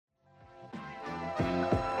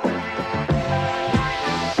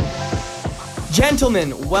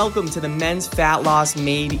Gentlemen, welcome to the Men's Fat Loss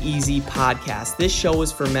Made Easy podcast. This show is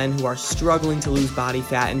for men who are struggling to lose body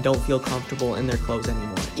fat and don't feel comfortable in their clothes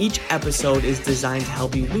anymore. Each episode is designed to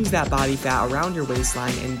help you lose that body fat around your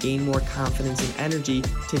waistline and gain more confidence and energy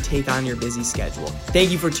to take on your busy schedule.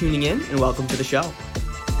 Thank you for tuning in and welcome to the show.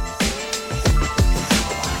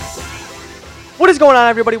 What is going on,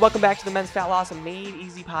 everybody? Welcome back to the Men's Fat Loss Made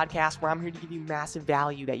Easy podcast, where I'm here to give you massive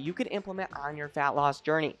value that you could implement on your fat loss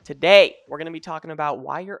journey. Today, we're going to be talking about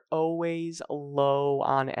why you're always low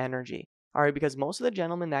on energy. All right, because most of the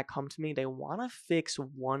gentlemen that come to me, they want to fix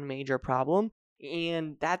one major problem,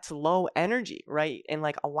 and that's low energy, right? And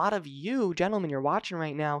like a lot of you gentlemen you're watching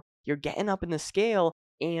right now, you're getting up in the scale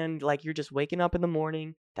and like you're just waking up in the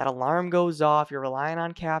morning, that alarm goes off, you're relying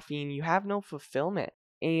on caffeine, you have no fulfillment.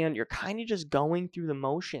 And you're kind of just going through the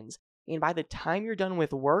motions. And by the time you're done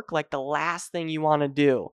with work, like the last thing you want to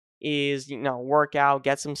do is, work out,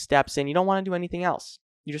 get some steps in. You don't want to do anything else.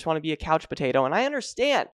 You just want to be a couch potato. And I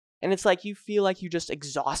understand. And it's like you feel like you just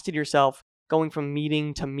exhausted yourself going from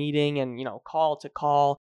meeting to meeting and, call to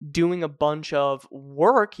call, doing a bunch of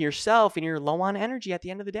work yourself, and you're low on energy at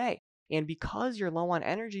the end of the day. And because you're low on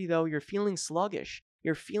energy, though, you're feeling sluggish.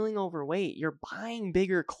 You're feeling overweight. You're buying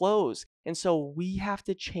bigger clothes. And so we have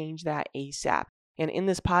to change that ASAP. And in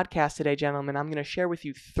this podcast today, gentlemen, I'm going to share with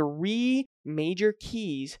you 3 major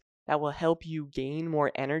keys that will help you gain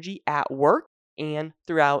more energy at work and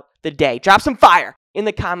throughout the day. Drop some fire in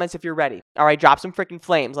the comments if you're ready. All right, drop some freaking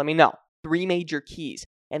flames. Let me know. 3 major keys.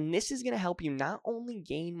 And this is going to help you not only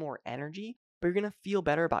gain more energy, but you're going to feel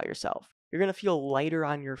better about yourself. You're going to feel lighter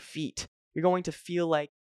on your feet. You're going to feel like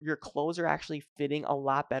your clothes are actually fitting a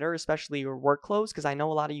lot better, especially your work clothes, because I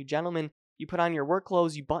know a lot of you gentlemen, you put on your work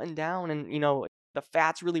clothes, you button down, and the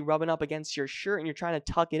fat's really rubbing up against your shirt and you're trying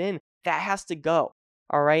to tuck it in. That has to go.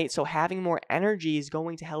 All right. So having more energy is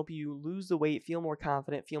going to help you lose the weight, feel more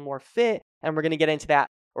confident, feel more fit. And we're going to get into that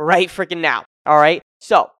right freaking now. All right.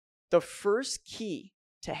 So the first key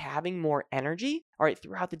to having more energy, all right,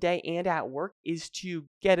 throughout the day and at work is to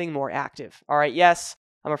getting more active. All right. Yes.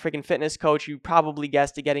 I'm a freaking fitness coach. You probably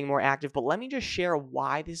guessed it, getting more active. But let me just share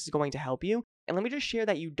why this is going to help you. And let me just share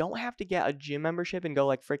that you don't have to get a gym membership and go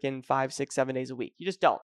like freaking 5, 6, 7 days a week. You just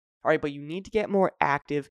don't. All right. But you need to get more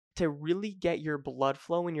active to really get your blood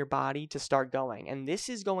flow in your body to start going. And this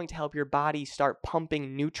is going to help your body start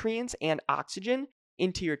pumping nutrients and oxygen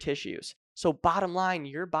into your tissues. So bottom line,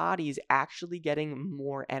 your body is actually getting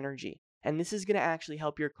more energy. And this is going to actually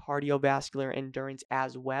help your cardiovascular endurance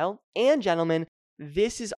as well. And gentlemen,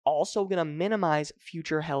 this is also going to minimize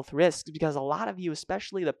future health risks, because a lot of you,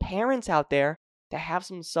 especially the parents out there that have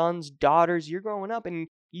some sons, daughters, you're growing up and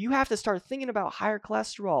you have to start thinking about higher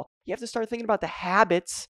cholesterol. You have to start thinking about the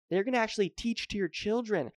habits they're going to actually teach to your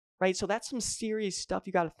children, right? So that's some serious stuff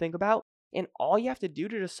you got to think about. And all you have to do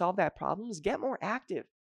to solve that problem is get more active,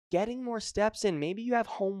 getting more steps in. Maybe you have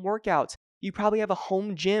home workouts. You probably have a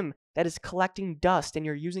home gym that is collecting dust and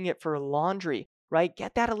you're using it for laundry. Right?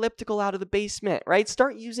 Get that elliptical out of the basement, right?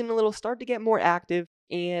 Start to get more active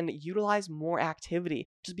and utilize more activity.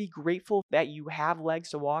 Just be grateful that you have legs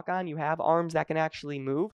to walk on, you have arms that can actually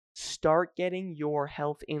move. Start getting your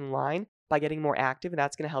health in line by getting more active, and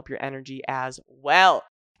that's going to help your energy as well.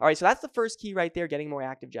 All right, so that's the first key right there, getting more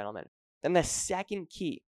active, gentlemen. Then the second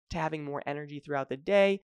key to having more energy throughout the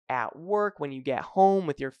day, at work, when you get home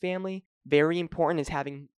with your family, very important, is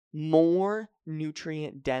having more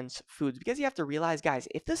nutrient-dense foods. Because you have to realize, guys,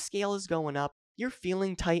 if the scale is going up, you're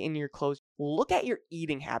feeling tight in your clothes, look at your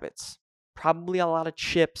eating habits. Probably a lot of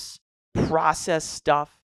chips, processed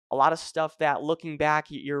stuff, a lot of stuff that looking back,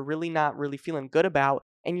 you're really not really feeling good about,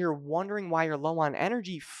 and you're wondering why you're low on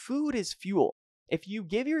energy. Food is fuel. If you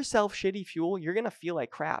give yourself shitty fuel, you're going to feel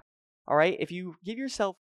like crap. All right? If you give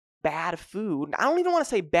yourself bad food. I don't even want to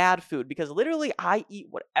say bad food, because literally I eat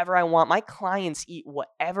whatever I want. My clients eat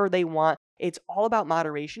whatever they want. It's all about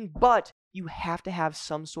moderation, but you have to have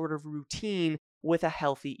some sort of routine with a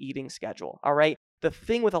healthy eating schedule. All right. The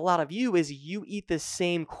thing with a lot of you is you eat the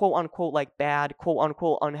same quote unquote like bad, quote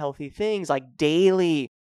unquote unhealthy things like daily.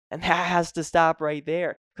 And that has to stop right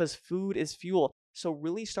there, because food is fuel. So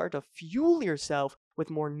really start to fuel yourself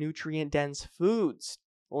with more nutrient dense foods,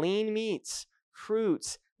 lean meats,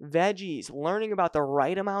 fruits, veggies, learning about the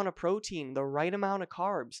right amount of protein, the right amount of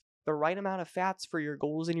carbs, the right amount of fats for your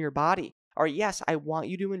goals in your body. All right, yes, I want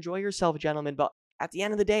you to enjoy yourself, gentlemen, but at the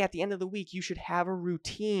end of the day, at the end of the week, you should have a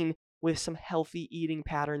routine with some healthy eating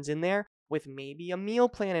patterns in there, with maybe a meal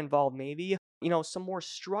plan involved, maybe, some more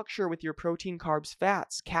structure with your protein, carbs,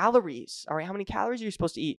 fats, calories. All right, how many calories are you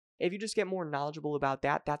supposed to eat? If you just get more knowledgeable about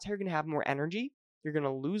that, that's how you're going to have more energy. You're going to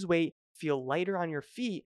lose weight, feel lighter on your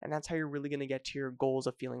feet, and that's how you're really going to get to your goals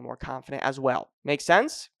of feeling more confident as well. Make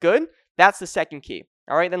sense? Good? That's the second key.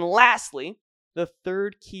 All right, then lastly, the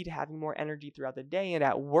third key to having more energy throughout the day and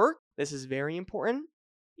at work, this is very important,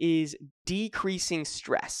 is decreasing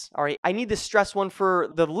stress. All right, I need this stress one for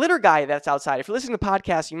the litter guy that's outside. If you're listening to the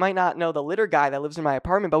podcast, you might not know the litter guy that lives in my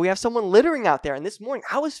apartment, but we have someone littering out there. And this morning,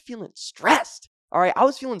 I was feeling stressed. All right, I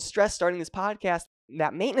was feeling stressed starting this podcast.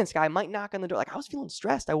 That maintenance guy might knock on the door. Like, I was feeling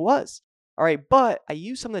stressed. I was. All right, but I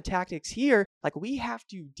use some of the tactics here. Like, we have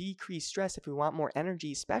to decrease stress if we want more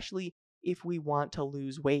energy, especially if we want to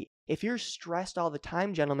lose weight. If you're stressed all the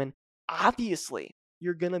time, gentlemen, obviously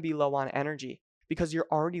you're going to be low on energy because you're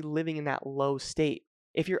already living in that low state.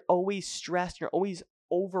 If you're always stressed, you're always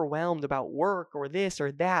overwhelmed about work or this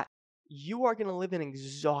or that, you are going to live an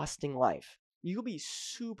exhausting life. You'll be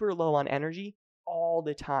super low on energy all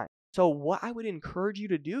the time. So what I would encourage you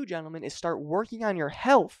to do, gentlemen, is start working on your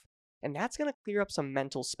health, and that's going to clear up some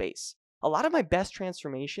mental space. A lot of my best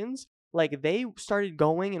transformations, like they started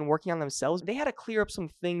going and working on themselves, they had to clear up some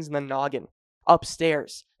things in the noggin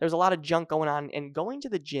upstairs. There's a lot of junk going on, and going to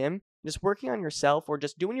the gym, just working on yourself or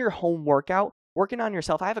just doing your home workout, working on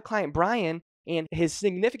yourself. I have a client, Brian, and his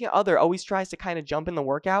significant other always tries to kind of jump in the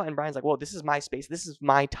workout, and Brian's like, whoa, this is my space. This is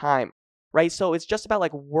my time, right? So it's just about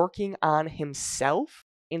like working on himself.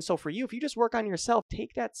 And so for you, if you just work on yourself,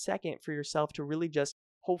 take that second for yourself to really just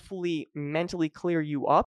hopefully mentally clear you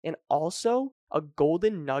up. And also a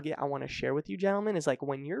golden nugget I want to share with you, gentlemen, is like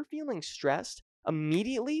when you're feeling stressed,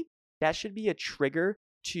 immediately that should be a trigger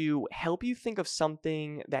to help you think of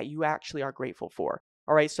something that you actually are grateful for.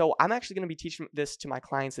 All right, so I'm actually going to be teaching this to my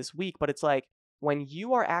clients this week, but it's like when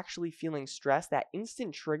you are actually feeling stressed, that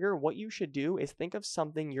instant trigger, what you should do is think of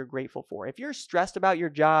something you're grateful for. If you're stressed about your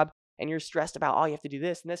job and you're stressed about, oh, you have to do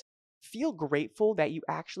this and this, feel grateful that you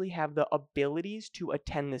actually have the abilities to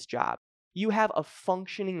attend this job. You have a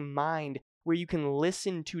functioning mind where you can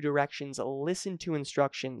listen to directions, listen to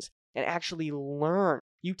instructions, and actually learn.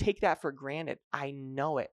 You take that for granted. I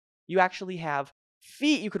know it. You actually have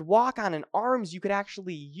feet you could walk on and arms you could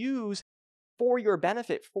actually use for your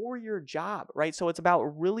benefit, for your job, right? So it's about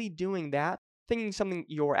really doing that, thinking something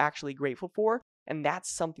you're actually grateful for, and that's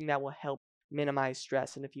something that will help minimize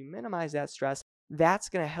stress. And if you minimize that stress, that's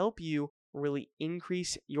going to help you really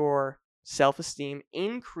increase your self-esteem,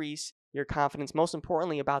 increase your confidence. Most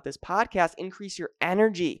importantly about this podcast, increase your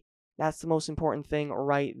energy. That's the most important thing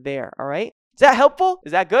right there, all right? Is that helpful?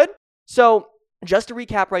 Is that good? So just to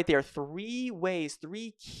recap right there, 3 ways,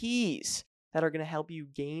 3 keys that are going to help you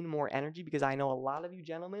gain more energy, because I know a lot of you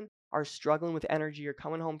gentlemen are struggling with energy. You're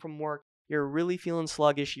coming home from work. You're really feeling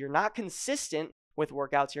sluggish. You're not consistent with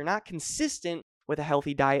workouts. You're not consistent with a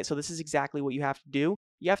healthy diet. So this is exactly what you have to do.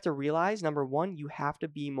 You have to realize, number 1, you have to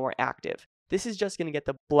be more active. This is just going to get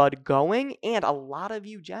the blood going. And a lot of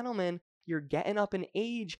you gentlemen, you're getting up in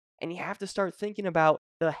age and you have to start thinking about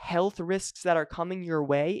the health risks that are coming your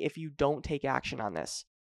way if you don't take action on this.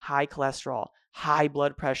 High cholesterol, high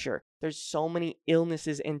blood pressure. There's so many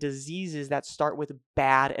illnesses and diseases that start with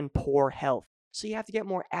bad and poor health. So you have to get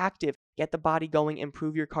more active, get the body going,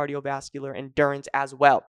 improve your cardiovascular endurance as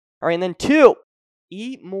well. All right, and then 2,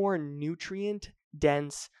 eat more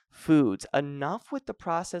nutrient-dense foods. Enough with the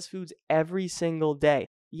processed foods every single day.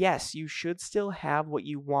 Yes, you should still have what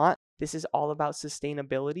you want. This is all about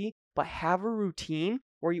sustainability, but have a routine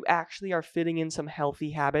where you actually are fitting in some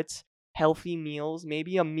healthy habits, healthy meals,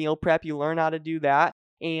 maybe a meal prep. You learn how to do that,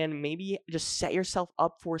 and maybe just set yourself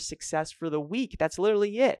up for success for the week. That's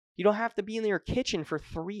literally it. You don't have to be in your kitchen for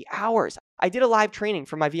 3 hours. I did a live training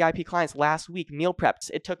for my VIP clients last week, meal preps.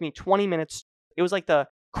 It took me 20 minutes. It was like the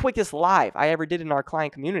quickest live I ever did in our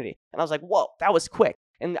client community. And I was like, whoa, that was quick.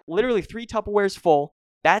 And literally 3 Tupperwares full.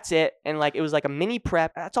 That's it. And like it was like a mini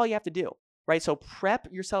prep. That's all you have to do, right? So prep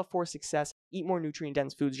yourself for success. Eat more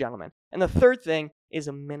nutrient-dense foods, gentlemen. And the third thing is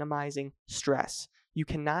minimizing stress. You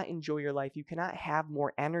cannot enjoy your life. You cannot have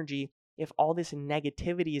more energy if all this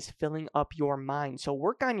negativity is filling up your mind. So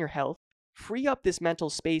work on your health. Free up this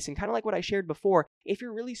mental space. And kind of like what I shared before, if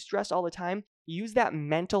you're really stressed all the time, use that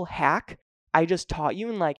mental hack I just taught you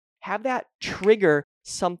and like have that trigger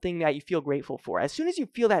something that you feel grateful for. As soon as you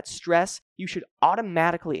feel that stress, you should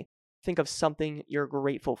automatically think of something you're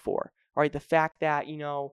grateful for. All right, the fact that,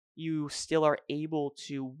 you still are able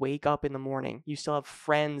to wake up in the morning. You still have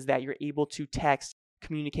friends that you're able to text,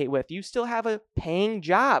 communicate with. You still have a paying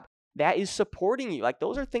job that is supporting you. Like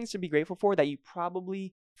those are things to be grateful for that you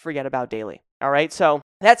probably forget about daily. All right, so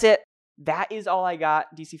that's it. That is all I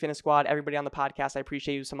got, DC Fitness Squad. Everybody on the podcast, I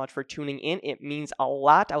appreciate you so much for tuning in. It means a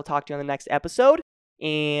lot. I will talk to you on the next episode,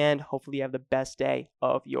 and hopefully you have the best day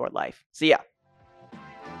of your life. See ya.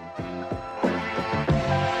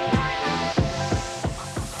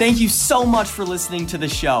 Thank you so much for listening to the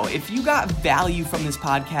show. If you got value from this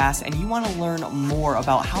podcast and you want to learn more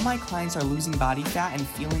about how my clients are losing body fat and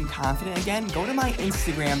feeling confident again, go to my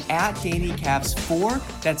Instagram at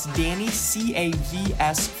DannyCavs4. That's Danny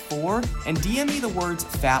CAVS4, and DM me the words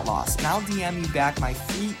fat loss, and I'll DM you back my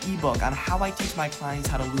free ebook on how I teach my clients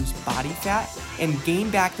how to lose body fat and gain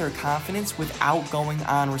back their confidence without going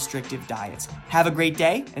on restrictive diets. Have a great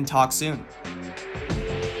day and talk soon.